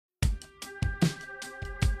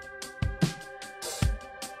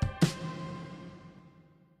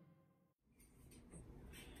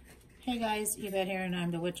Hey guys, Yvette here, and I'm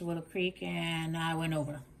the Witch of Willow Creek, and I went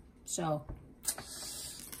over. So,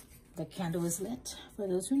 the candle is lit for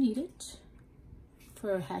those who need it.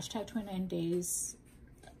 For hashtag 29 days,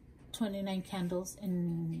 29 candles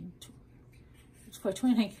in, for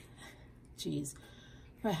 29, geez,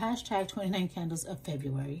 for hashtag 29 candles of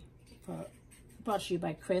February. Brought to you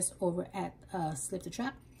by Chris over at Slip the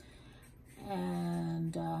Trap.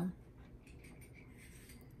 And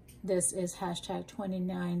this is hashtag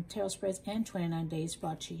 29 tarot spreads and 29 days,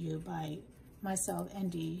 brought to you by myself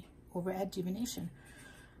and Dee over at DeeVination.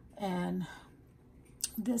 And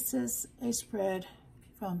this is a spread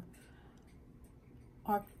from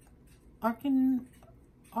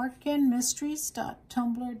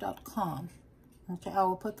arcanmysteries.tumblr.com. Okay, I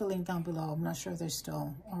will put the link down below. I'm not sure if they're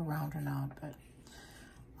still around or not, but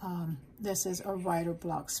this is a writer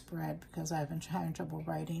block spread because I've been having trouble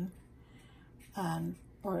writing,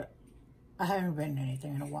 or I haven't written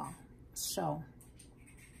anything in a while. So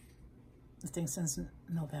I think since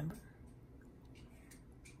November.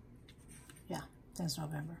 Yeah, since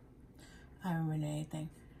November. I haven't written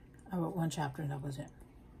anything. I wrote one chapter and that was it.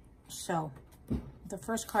 So the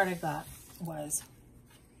first card I got was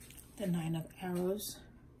the 9 of Arrows,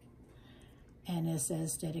 and it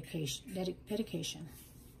says dedication,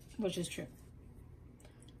 which is true.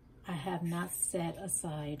 I have not set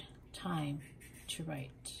aside time to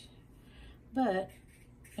write, but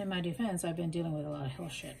in my defense, I've been dealing with a lot of hell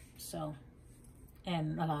shit. So,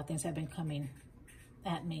 and a lot of things have been coming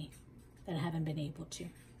at me that I haven't been able to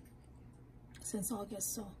since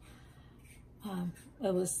August. So,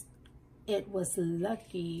 it was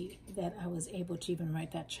lucky that I was able to even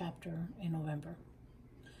write that chapter in November.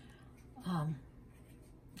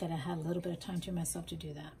 That I had a little bit of time to myself to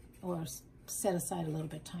do that, or set aside a little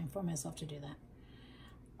bit of time for myself to do that.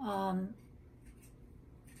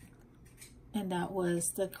 And that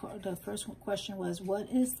was the first question was, what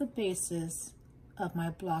is the basis of my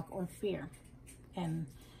block or fear? And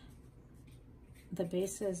the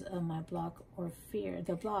basis of my block or fear,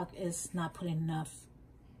 the block is not putting enough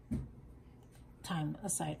time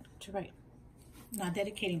aside to write, not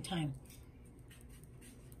dedicating time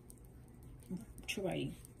to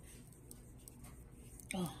writing.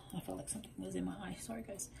 Oh, I felt like something was in my eye. Sorry,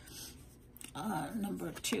 guys.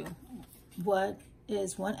 Number 2, what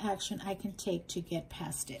is one action I can take to get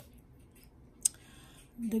past it?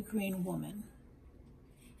 The Green Woman.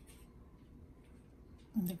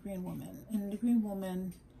 The Green Woman. And the Green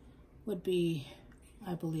Woman would be,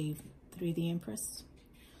 I believe, 3, the Empress.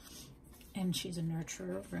 And she's a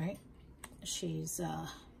nurturer, right? She's,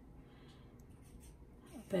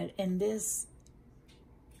 but in this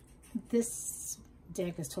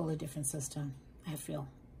deck is totally different system, I feel.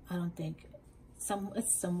 I don't think,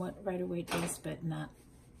 it's somewhat Rider-Waite based, but not,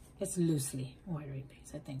 it's loosely Rider-Waite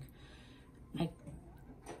based, I think. Like,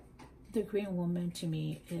 the Green Woman to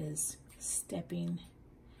me is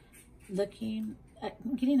looking at,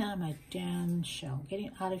 getting out of my damn shell,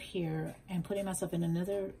 getting out of here and putting myself in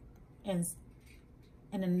another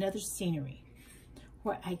scenery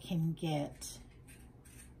where I can get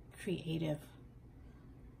creative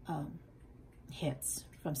hits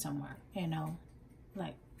from somewhere, you know.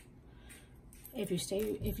 Like, if you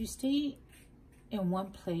stay in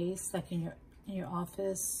one place, like in your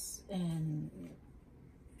office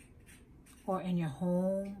or in your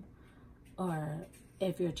home, or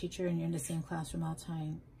if you're a teacher and you're in the same classroom all the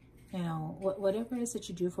time, you know, whatever it is that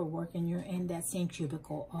you do for work and you're in that same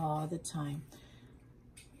cubicle all the time,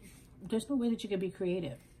 there's no way that you can be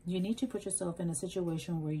creative. You need to put yourself in a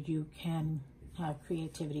situation where you can have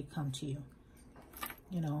creativity come to you,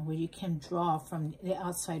 you know, where you can draw from the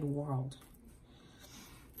outside world.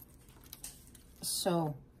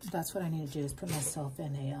 So that's what I need to do, is put myself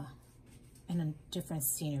in a different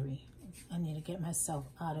scenery. I need to get myself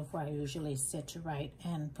out of where I usually sit to write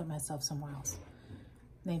and put myself somewhere else.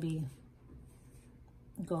 Maybe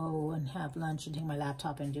go and have lunch and take my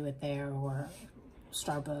laptop and do it there, or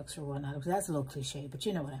Starbucks or whatnot. That's a little cliche, but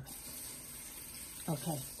you know what I mean.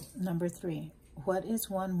 Okay, number 3. What is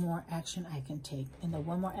one more action I can take? And the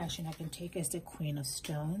one more action I can take is the Queen of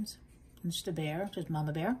Stones. And it's the bear, just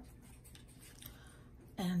Mama Bear.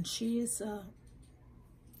 And she is,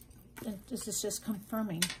 this is just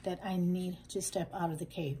confirming that I need to step out of the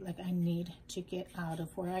cave. Like, I need to get out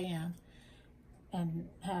of where I am and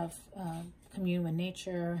have commune with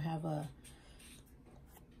nature, have a,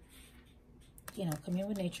 you know, commune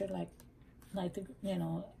with nature, like the, you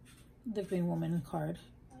know, the Green Woman card,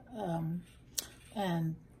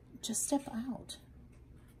 and just step out.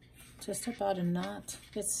 Just step out and not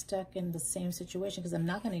get stuck in the same situation, because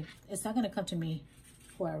it's not gonna come to me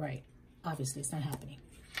where I write. Obviously, it's not happening.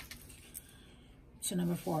 So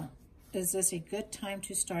number 4, is this a good time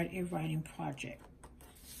to start a writing project?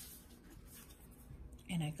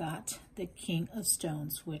 And I got the King of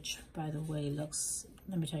Stones, which, by the way, looks,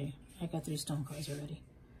 let me tell you, I got 3 stone cards already.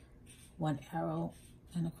 1 arrow,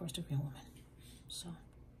 and of course the Green Woman. So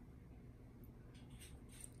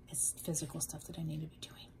it's physical stuff that I need to be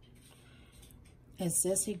doing. Is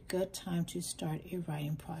this a good time to start a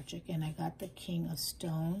writing project? And I got the King of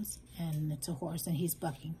Stones, and it's a horse, and he's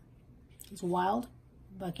bucking. He's wild,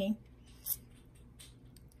 bucking.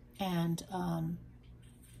 And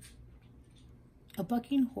a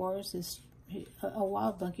bucking horse is, a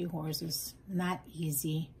wild bucking horse is not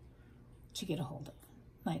easy to get a hold of.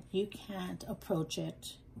 Like, you can't approach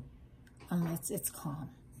it unless it's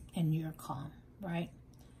calm and you're calm, right?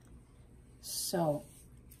 So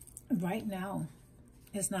right now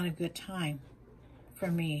is not a good time for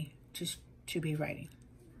me to be writing.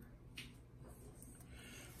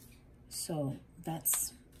 So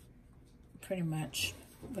that's pretty much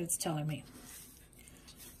what it's telling me.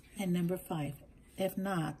 And number 5, if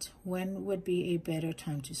not, when would be a better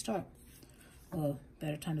time to start? Well,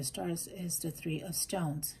 better time to start is the 3 of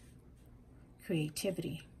Stones,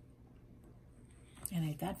 creativity. And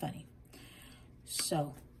ain't that funny?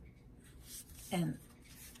 So, and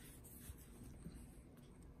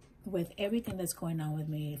with everything that's going on with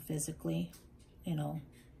me physically, you know,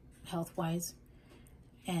 health-wise,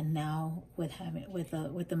 and now with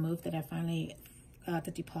the move that I finally got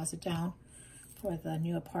the deposit down for the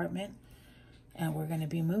new apartment, and we're going to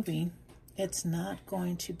be moving, it's not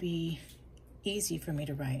going to be easy for me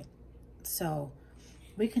to write. So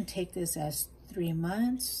we can take this as 3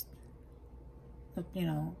 months, you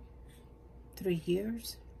know, 3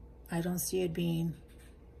 years. I don't see it being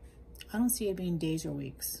days or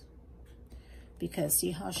weeks, because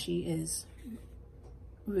see how she is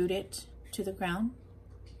rooted to the ground?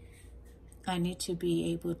 I need to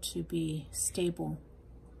be able to be stable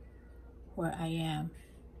where I am,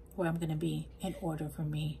 where I'm going to be, in order for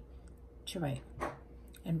me to write.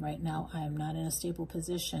 And right now I am not in a stable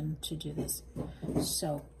position to do this.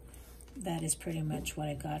 So that is pretty much what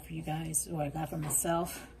I got for you guys, or I got for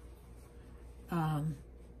myself. Can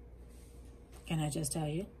I just tell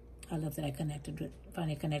you, I love that I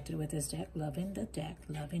finally connected with this deck. Loving the deck,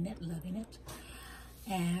 loving it, loving it.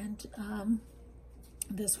 And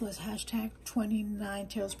this was hashtag 29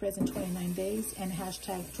 tarot spreads in 29 days and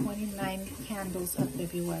hashtag 29 candles of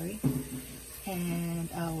February. And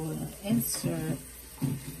I will insert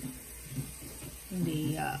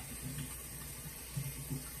the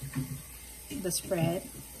spread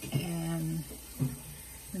and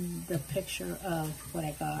the picture of what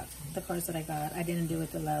I got, the cards that I got. I didn't do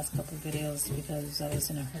it the last couple of videos because I was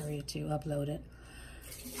in a hurry to upload it.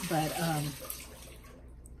 But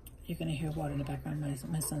you're gonna hear water in the background.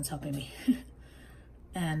 My son's helping me.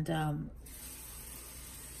 And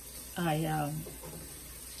I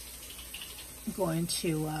going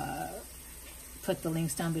to put the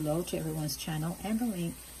links down below to everyone's channel and the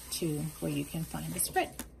link to where you can find the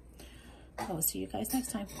spread. I will see you guys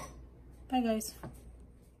next time. Bye, guys.